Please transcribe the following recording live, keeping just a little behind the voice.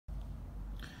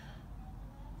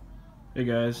Hey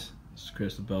guys, this is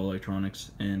Chris with Bell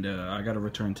Electronics, and I got a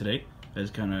return today. I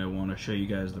just kind of want to show you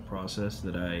guys the process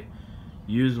that I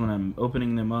use when I'm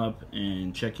opening them up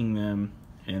and checking them,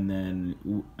 and then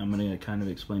I'm going to kind of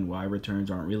explain why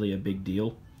returns aren't really a big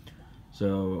deal.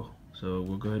 So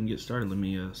we'll go ahead and get started. Let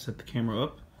me set the camera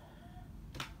up.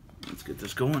 Let's get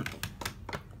this going.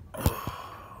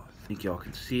 Oh, I think y'all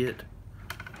can see it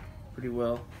pretty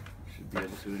well. Should be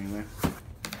able to anyway.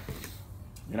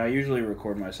 And I usually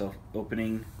record myself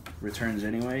opening returns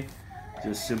anyway,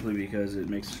 just simply because it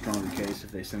makes a stronger case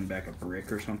if they send back a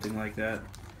brick or something like that.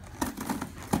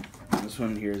 This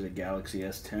one here is a Galaxy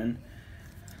S10.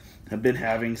 I've been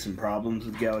having some problems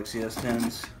with Galaxy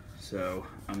S10s, so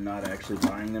I'm not actually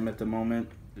buying them at the moment,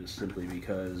 just simply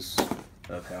because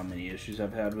of how many issues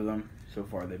I've had with them. So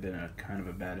far they've been a kind of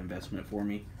a bad investment for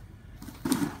me.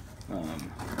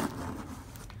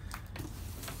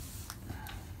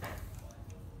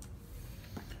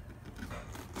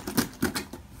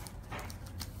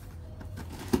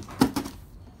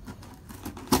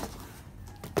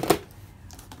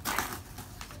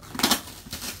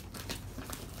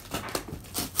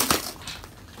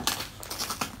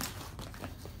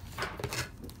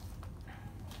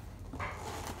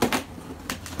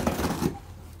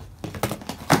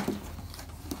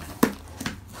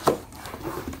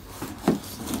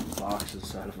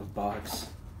 Boxes out of a box.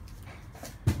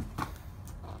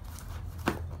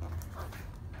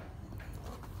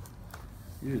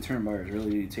 These return buyers really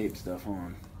do tape stuff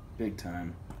on, big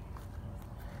time.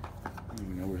 I don't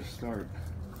even know where to start.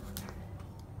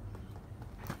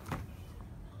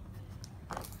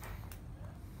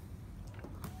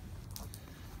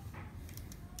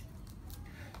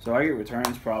 So I get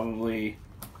returns probably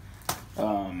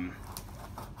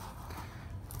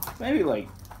maybe like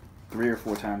 3 or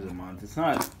 4 times a month. It's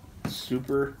not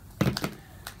super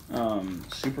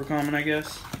common, I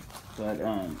guess, but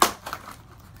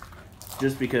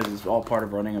just because it's all part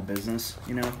of running a business,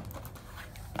 you know.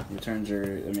 Returns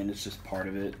are, I mean, it's just part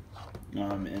of it.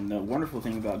 And the wonderful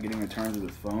thing about getting returns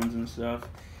with phones and stuff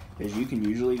is you can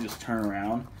usually just turn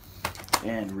around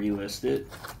and relist it,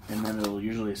 and then it'll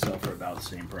usually sell for about the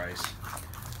same price.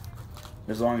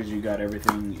 As long as you got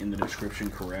everything in the description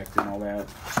correct and all that,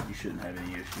 you shouldn't have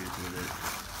any issues with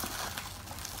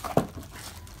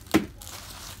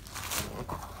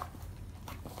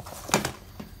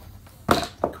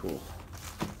it. Cool.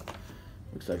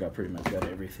 Looks like I pretty much got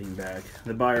everything back.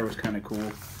 The buyer was kind of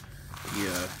cool.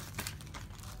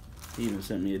 He even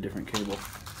sent me a different cable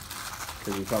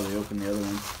because he probably opened the other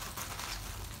one.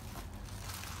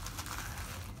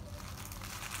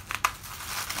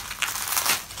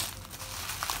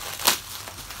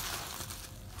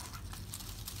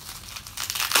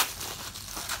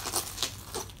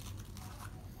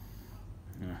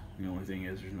 The only thing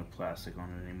is there's no plastic on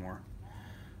it anymore.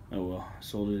 Oh well,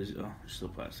 sold it as, oh, there's still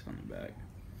plastic on the back.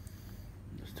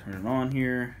 Just turn it on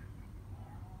here.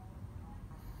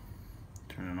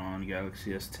 Turn it on,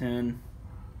 Galaxy S10.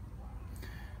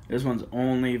 This one's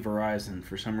only Verizon.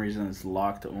 For some reason it's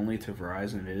locked only to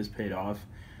Verizon. It is paid off.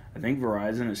 I think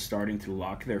Verizon is starting to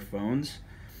lock their phones.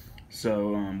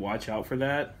 So watch out for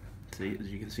that. See, as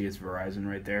you can see, it's Verizon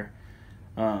right there.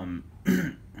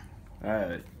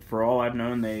 For all I've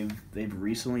known, they've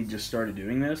recently just started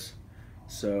doing this,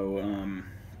 so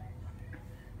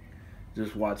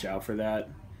just watch out for that.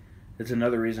 It's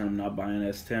another reason I'm not buying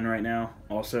S10 right now.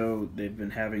 Also, they've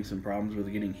been having some problems with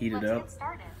getting heated up,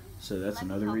 so that's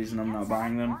another reason I'm not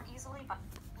buying them.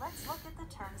 Let's look at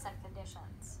the terms and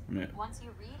conditions. Yeah. Once you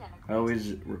read and agree, I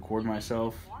always record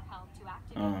myself. more help to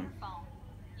activate your phone.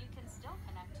 You can still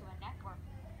connect to a network.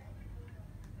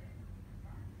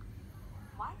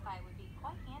 Wi-Fi would be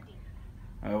quite handy.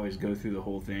 I always go through the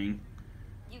whole thing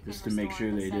just to make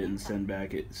sure they didn't send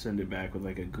it back with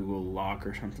like a Google lock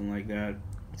or something like that,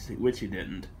 which he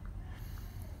didn't.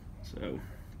 So,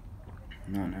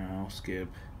 no, I'll skip.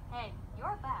 Hey,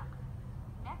 you're back.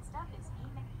 Next up is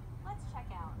email. Let's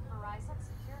check out Verizon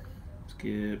Security.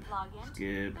 Skip. Log in.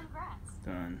 Skip. Congrats.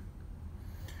 Done.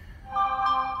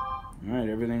 Alright,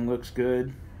 everything looks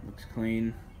good. Looks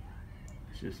clean.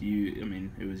 It's just I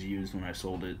mean, it was used when I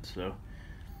sold it, so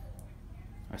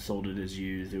I sold it as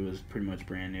used. It was pretty much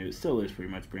brand new. It still is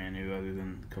pretty much brand new, other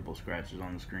than a couple scratches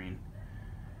on the screen,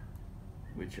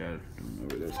 which I don't know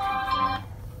where those came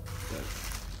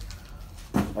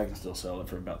from. But I can still sell it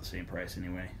for about the same price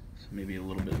anyway, so maybe a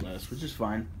little bit less, which is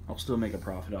fine. I'll still make a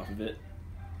profit off of it.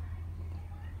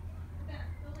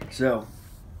 So,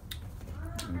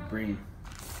 let me bring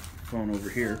the phone over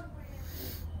here.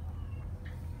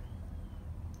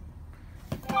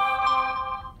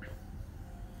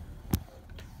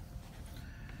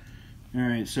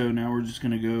 Alright, so now we're just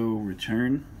going to go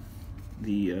return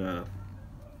the, we're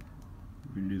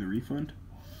going to do the refund.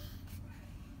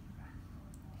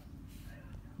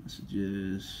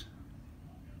 Messages,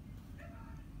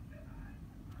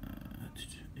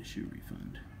 issue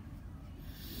refund.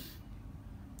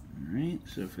 Alright,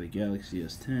 so for the Galaxy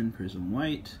S10 Prism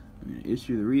White, I'm going to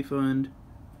issue the refund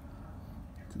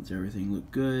since everything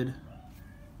looked good.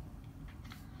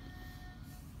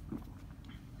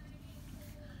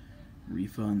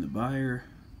 Refund the buyer.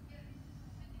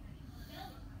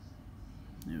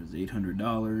 It was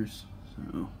 $800,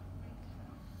 so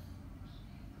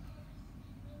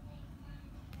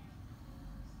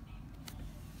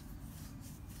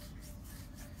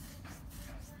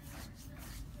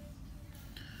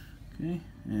okay,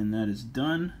 and that is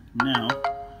done. Now,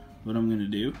 what I'm going to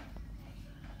do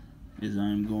is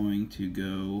I'm going to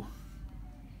go,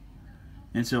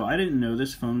 and so I didn't know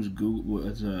this phone's Google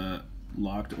was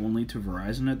locked only to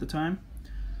Verizon at the time,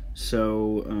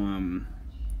 so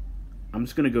I'm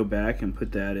just going to go back and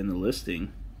put that in the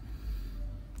listing.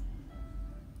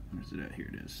 Where's it at? Here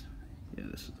it is. Yeah,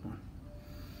 this is the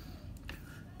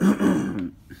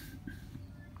one.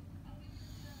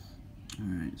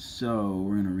 Alright, so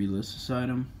we're going to relist this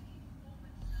item.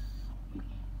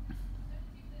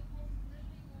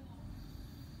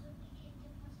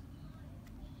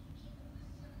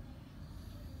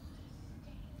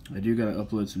 I do got to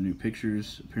upload some new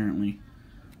pictures, apparently.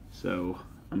 So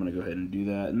I'm going to go ahead and do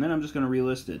that. And then I'm just going to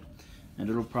relist it. And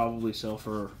it'll probably sell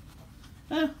for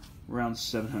around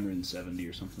 $770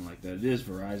 or something like that. It is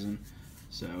Verizon,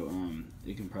 so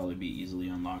it can probably be easily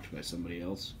unlocked by somebody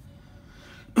else.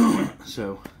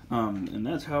 So, and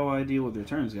that's how I deal with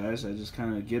returns, guys. I just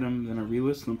kind of get them, then I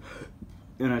relist them,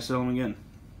 and I sell them again.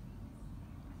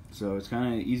 So it's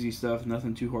kind of easy stuff,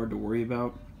 nothing too hard to worry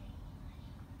about.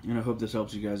 And I hope this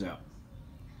helps you guys out.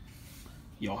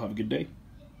 Y'all have a good day.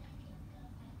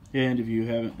 And if you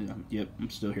haven't, yep,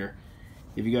 I'm still here.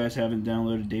 If you guys haven't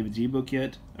downloaded David's ebook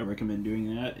yet, I recommend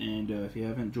doing that. And if you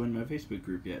haven't joined my Facebook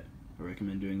group yet, I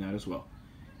recommend doing that as well.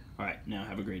 Alright, now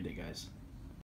have a great day, guys.